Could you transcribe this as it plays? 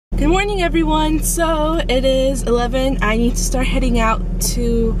Good morning, everyone. So it is 11. I need to start heading out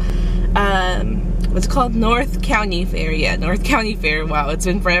to what's called North County Fair. Yeah, North County Fair. Wow, it's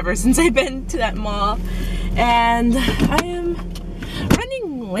been forever since I've been to that mall. And I am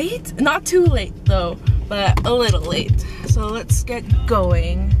running late. Not too late though, but a little late. So let's get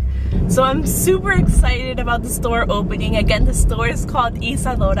going. So I'm super excited about the store opening. Again, the store is called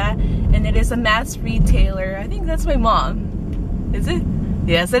Isadora and it is a mass retailer. I think that's my mom. Is it?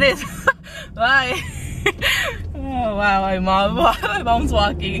 Yes, it is. Bye. Oh wow, my mom's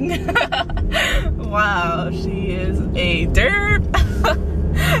walking. Wow, she is a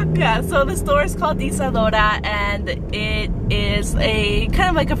derp. Yeah, so the store is called Isadora and it is a kind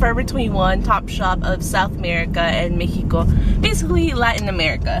of like a Forever 21 top shop of South America and Mexico. Basically Latin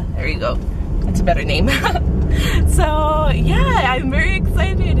America. There you go. That's a better name. So yeah, I'm very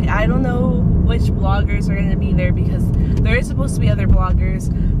excited. I don't know which bloggers are gonna be there because there is supposed to be other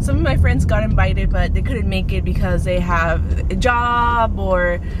bloggers. Some of my friends got invited but they couldn't make it because they have a job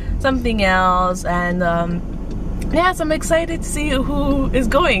or something else, and yeah, so I'm excited to see who is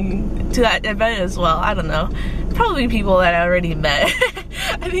going to that event as well. I don't know, probably people that I already met.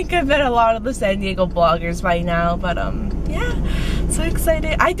 I think I've met a lot of the San Diego bloggers by now, but yeah, so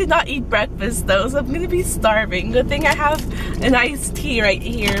excited. I did not eat breakfast though, so I'm gonna be starving. Good thing I have an iced tea right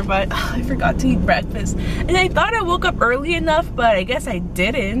here, but I forgot to eat breakfast. And I thought I woke up early enough, but I guess I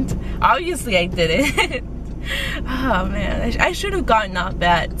didn't. Obviously I didn't. Oh man, I should have gotten up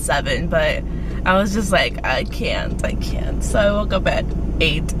at 7, but I was just like, I can't. So I woke up at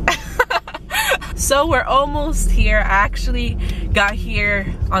 8. So we're almost here. I actually got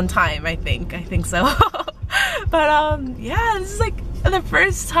here on time, I think so. But yeah, this is like the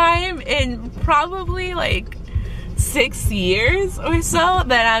first time in probably like 6 years or so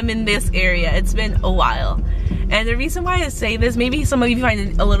that I'm in this area. It's been a while. And the reason why I say this, maybe some of you find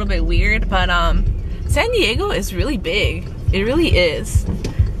it a little bit weird, but San Diego is really big. It really is.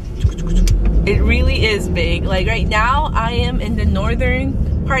 It really is big. Like right now, I am in the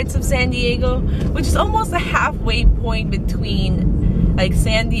northern parts of San Diego, which is almost a halfway point between like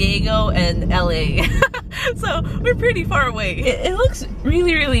San Diego and LA. So we're pretty far away. It looks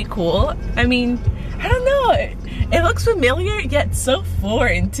really, really cool. I mean, I don't know. It looks familiar yet so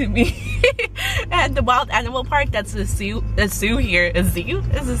foreign to me. And the wild animal park, that's the zoo. A zoo here. A zoo?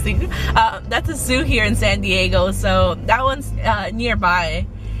 Is a zoo? That's a zoo here in San Diego. So that one's nearby.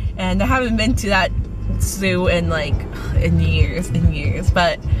 And I haven't been to that zoo in like in years,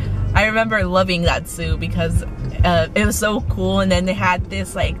 but I remember loving that zoo because it was so cool. And then they had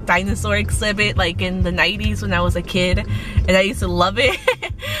this like dinosaur exhibit like in the 90s when I was a kid, and I used to love it.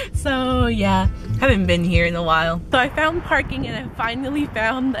 So yeah, haven't been here in a while. So I found parking and I finally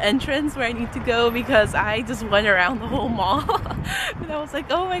found the entrance where I need to go because I just went around the whole mall. And I was like,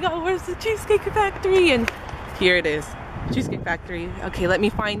 oh my god, where's the Cheesecake Factory? And here it is. Cheesecake Factory. Okay, let me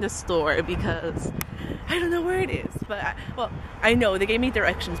find the store because I don't know where it is, but well, I know they gave me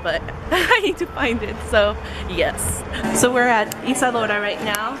directions, but I need to find it. So yes, so we're at Isadora right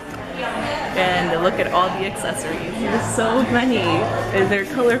now and look at all the accessories. There's so many and they're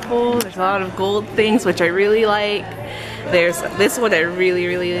colorful. There's a lot of gold things which I really like. There's this one I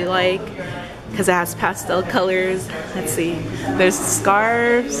really like because it has pastel colors. Let's see, there's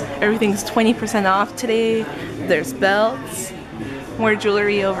scarves. Everything's 20% off today. There's belts, more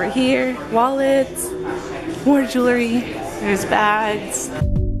jewelry over here, wallets, more jewelry, there's bags.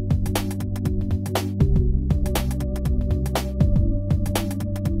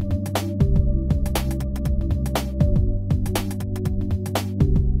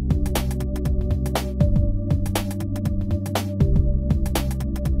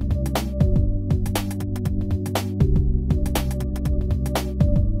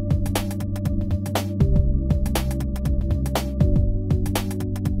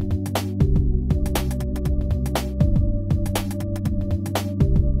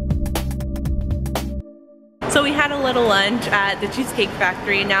 So we had a little lunch at the Cheesecake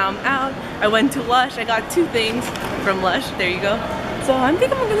Factory. Now I'm out. I went to Lush. I got 2 things from Lush. There you go. So I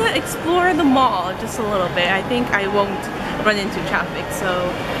think I'm gonna explore the mall just a little bit. I think I won't run into traffic. So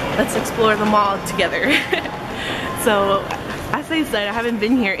let's explore the mall together. So as I said, I haven't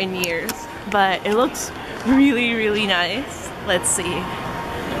been here in years, but it looks really nice. Let's see.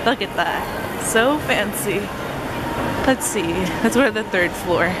 Look at that. So fancy. Let's see. Let's go to the 3rd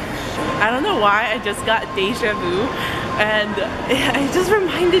floor. I don't know why, I just got deja vu and it just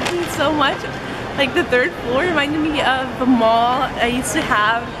reminded me so much. Like the 3rd floor reminded me of the mall I used to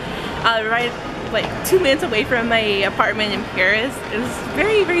have right like 2 minutes away from my apartment in Paris. It was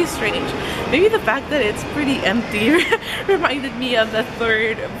very strange. Maybe the fact that it's pretty empty reminded me of the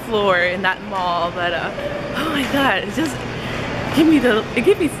 3rd floor in that mall, but oh my god, it just gave me the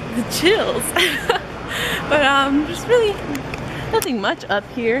chills. But there's really nothing much up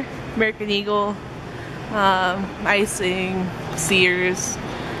here. American Eagle, Icing, Sears,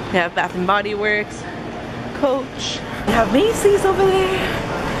 we have Bath and Body Works, Coach, we have Macy's over there,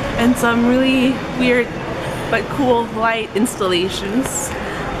 and some really weird but cool light installations.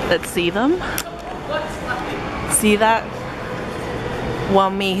 Let's see them. See that? Well,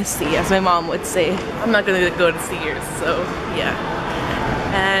 Macy, as my mom would say. I'm not gonna go to Sears, so yeah.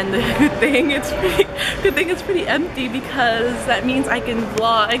 And good thing it's pretty empty, because that means I can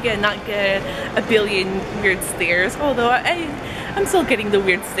vlog and not get a billion weird stares. Although I'm still getting the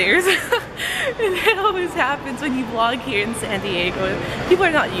weird stares. It always happens when you vlog here in San Diego. People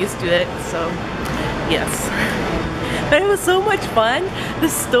are not used to it, so yes. But it was so much fun. The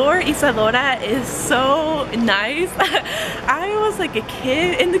store, Isadora, is so nice. I was like a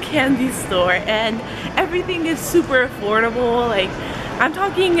kid in the candy store, and everything is super affordable. Like, I'm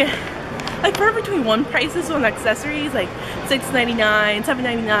talking like Forever 21 prices on accessories, like $6.99,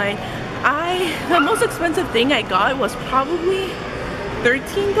 $7.99. The most expensive thing I got was probably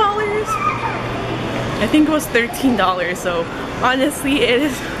 $13. I think it was $13, so honestly it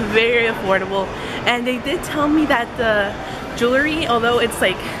is very affordable. And they did tell me that the jewelry, although it's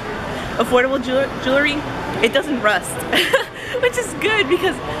like affordable jewelry, it doesn't rust. Which is good,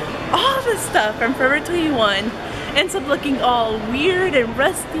 because all the stuff from Forever 21 ends up looking all weird and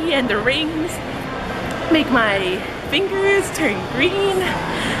rusty, and the rings make my fingers turn green.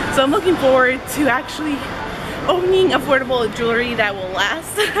 So I'm looking forward to actually owning affordable jewelry that will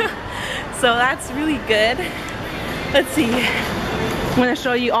last. So that's really good. Let's see. I'm gonna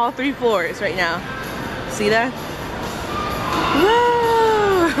show you all 3 floors right now. See that?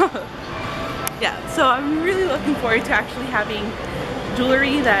 Whoa! Yeah, so I'm really looking forward to actually having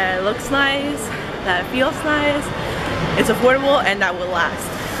jewelry that looks nice, that feels nice, it's affordable, and that will last.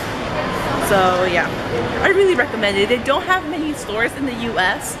 So yeah, I really recommend it. They don't have many stores in the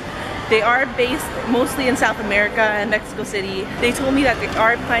US. They are based mostly in South America and Mexico City. They told me that they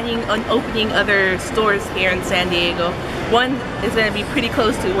are planning on opening other stores here in San Diego. One is going to be pretty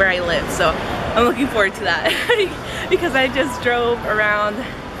close to where I live, so I'm looking forward to that. Because I just drove around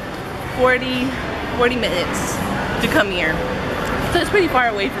 40 minutes to come here. So it's pretty far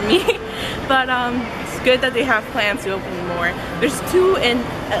away from me. But it's good that they have plans to open more. There's 2 in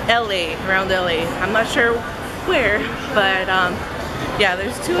LA, around LA. I'm not sure where, but yeah,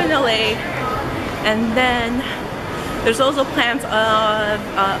 there's 2 in LA, and then there's also plans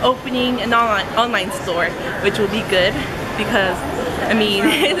of opening an online store, which will be good, because I mean,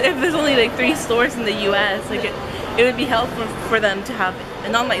 if there's only like 3 stores in the US, like it would be helpful for them to have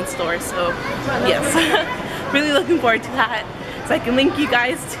an online store. So yes, really looking forward to that. So I can link you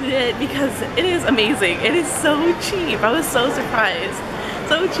guys to it, because it is amazing. It is so cheap. I was so surprised.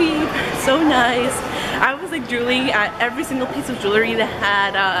 So cheap, so nice. I was like drooling at every single piece of jewelry that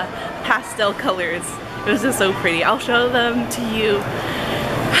had pastel colors. It was just so pretty. I'll show them to you.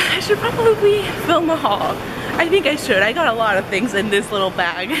 I should probably film a haul. I think I should. I got a lot of things in this little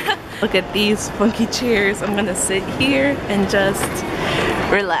bag. Look at these funky chairs. I'm gonna sit here and just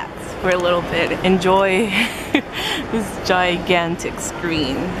relax for a little bit. Enjoy this gigantic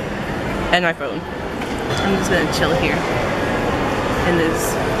screen and my phone. I'm just gonna chill here in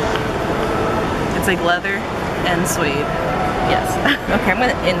this. It's like leather and suede. Yes. Okay, I'm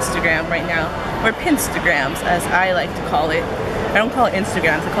gonna Instagram right now. Or Pinstagrams, as I like to call it. I don't call it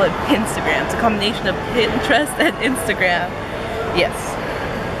Instagrams, I call it Pinstagrams. A combination of Pinterest and Instagram. Yes.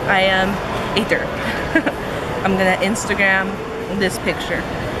 I am a derp. I'm gonna Instagram this picture.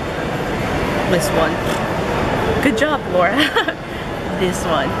 This one. Good job, Laura. This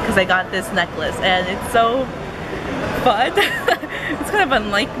one. Because I got this necklace and it's so fun. It's kind of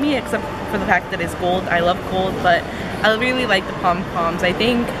unlike me, except for the fact that it's gold. I love gold, but I really like the pom-poms. I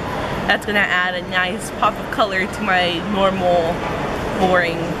think that's gonna add a nice pop of color to my normal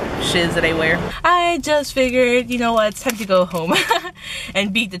boring shiz that I wear. I just figured, you know what, it's time to go home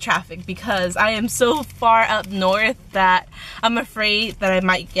and beat the traffic, because I am so far up north that I'm afraid that I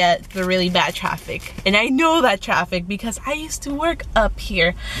might get the really bad traffic. And I know that traffic because I used to work up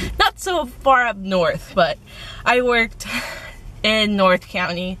here. Not so far up north, but I worked in North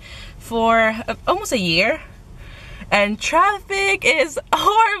County for almost a year. And traffic is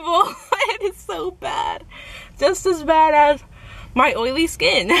horrible. It is so bad. Just as bad as my oily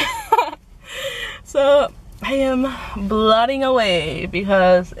skin. So I am blotting away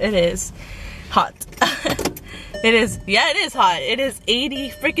because it is hot. It is, yeah, it is hot. It is 80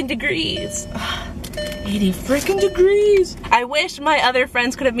 freaking degrees. 80 freaking degrees. I wish my other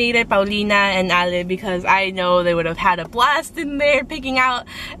friends could have made it, Paulina and Ale, because I know they would have had a blast in there picking out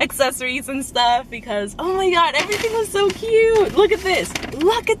accessories and stuff because, oh my god, everything was so cute. Look at this.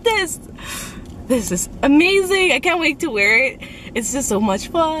 Look at this. This is amazing. I can't wait to wear it. It's just so much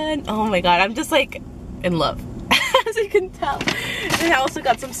fun. Oh my god, I'm just like in love. As you can tell. And I also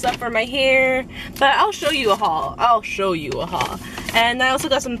got some stuff for my hair, but I'll show you a haul. I'll show you a haul. And I also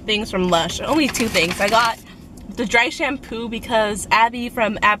got some things from Lush. Only 2 things. I got the dry shampoo because Abby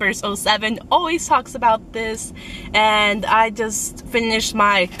from Abbers07 always talks about this, and I just finished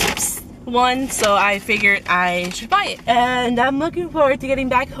my one, so I figured I should buy it. And I'm looking forward to getting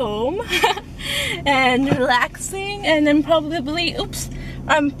back home and relaxing, and then probably,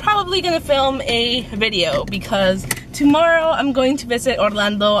 I'm probably gonna film a video because tomorrow I'm going to visit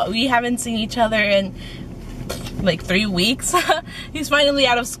Orlando. We haven't seen each other in like 3 weeks. He's finally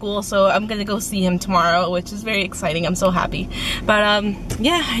out of school, so I'm gonna go see him tomorrow, which is very exciting. I'm so happy. But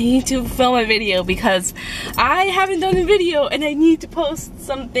yeah, I need to film a video because I haven't done a video and I need to post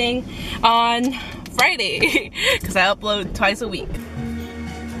something on Friday because I upload twice a week.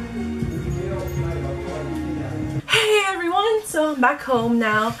 Hey everyone, so I'm back home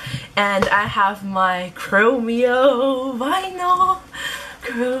now and I have my Chromeo vinyl.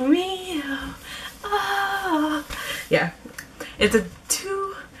 Chromeo. Ah. Yeah, it's a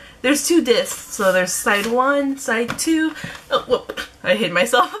there's 2 discs, so there's side 1, side 2, oh whoop, I hit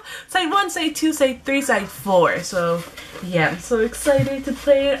myself, side 1, side 2, side 3, side 4, so yeah, I'm so excited to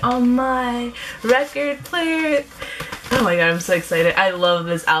play it on my record player. Oh my god, I'm so excited. I love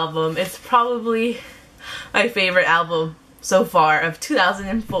this album. It's probably my favorite album so far of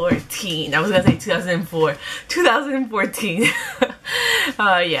 2014. I was gonna say 2004. 2014.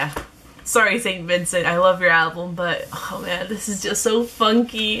 Yeah. Sorry, St. Vincent. I love your album, but oh man, this is just so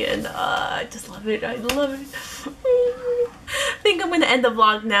funky and I just love it. I love it. I think I'm gonna end the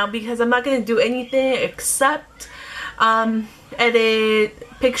vlog now because I'm not gonna do anything except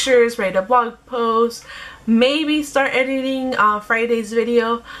edit pictures, write a blog post, maybe start editing Friday's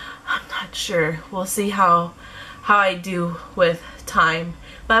video. I'm not sure. We'll see how I do with time.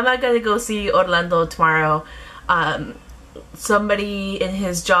 But I'm not gonna go see Orlando tomorrow. Somebody in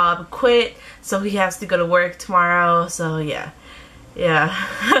his job quit, so he has to go to work tomorrow. So yeah.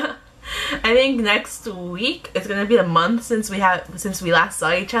 I think next week it's gonna be a month since we last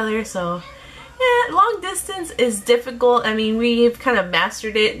saw each other. So yeah, long distance is difficult. I mean, we've kind of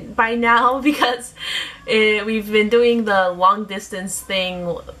mastered it by now because we've been doing the long distance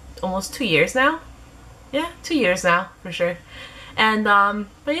thing almost 2 years now. Yeah, 2 years now for sure. And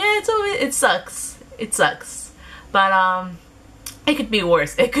but yeah, it sucks. It sucks. But it could be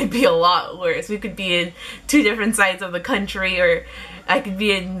worse. It could be a lot worse. We could be in 2 different sides of the country, or I could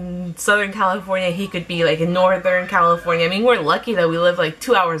be in Southern California, he could be like in Northern California. I mean, we're lucky that we live like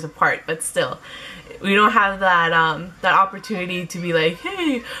 2 hours apart, but still, we don't have that that opportunity to be like,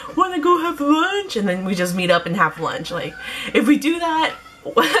 hey, wanna go have lunch? And then we just meet up and have lunch. Like, if we do that,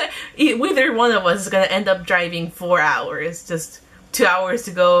 either one of us is gonna end up driving 4 hours, just 2 hours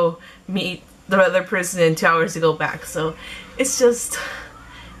to go meet the other person and 2 hours to go back. So it's just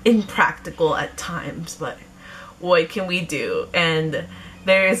impractical at times, but what can we do? And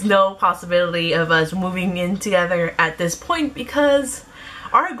there is no possibility of us moving in together at this point because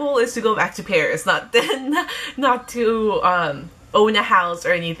our goal is to go back to Paris, not to own a house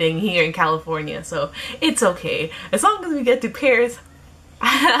or anything here in California. So it's okay as long as we get to Paris.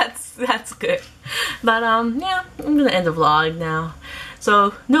 that's good. But yeah, I'm gonna end the vlog now.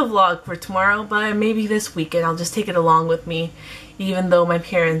 So no vlog for tomorrow, but maybe this weekend I'll just take it along with me, even though my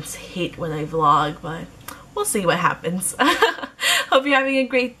parents hate when I vlog, but we'll see what happens. Hope you're having a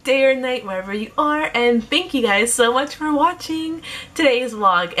great day or night wherever you are, and thank you guys so much for watching today's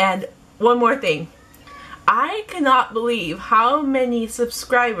vlog. And one more thing, I cannot believe how many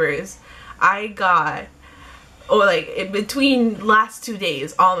subscribers I got, or like in between last 2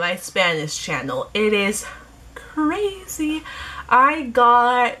 days on my Spanish channel. It is crazy. I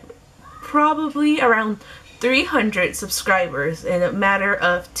got probably around 300 subscribers in a matter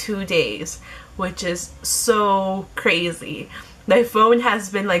of 2 days, which is so crazy. My phone has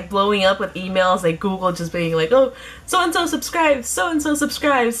been like blowing up with emails, like Google just being like, oh, so-and-so subscribed, so-and-so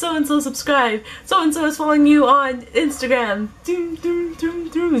subscribed, so-and-so subscribed, so-and-so is following you on Instagram. Doom, doom, doom,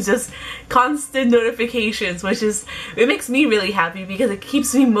 doom. It's just constant notifications, which is, it makes me really happy because it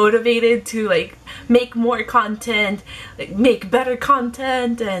keeps me motivated to like make more content, like make better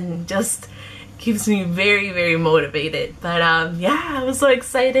content, and just keeps me very, very motivated. But yeah, I was so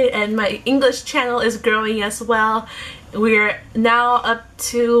excited, and my English channel is growing as well. We're now up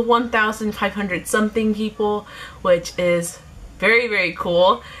to 1,500 something people, which is very, very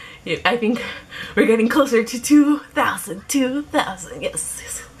cool. I think we're getting closer to 2,000,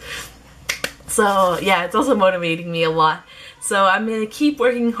 yes. So yeah, it's also motivating me a lot. So I'm going to keep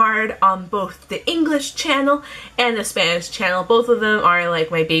working hard on both the English channel and the Spanish channel. Both of them are like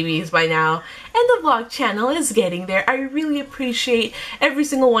my babies by now. And the vlog channel is getting there. I really appreciate every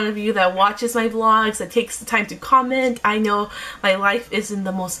single one of you that watches my vlogs, that takes the time to comment. I know my life isn't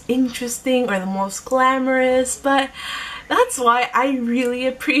the most interesting or the most glamorous, but that's why I really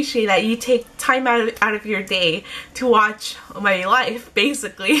appreciate that you take time out of your day to watch my life,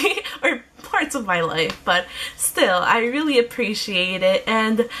 basically, or parts of my life. But still, I really appreciate it.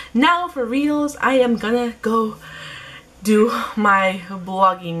 And now for reals, I am gonna go do my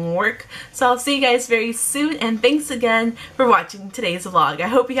vlogging work. So I'll see you guys very soon, and thanks again for watching today's vlog. I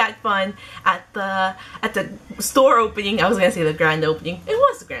hope you had fun at the store opening. I was gonna say the grand opening. It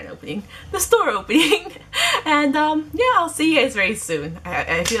was the grand opening. The store opening. And yeah, I'll see you guys very soon.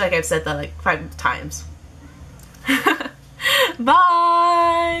 I feel like I've said that like 5 times. Bye!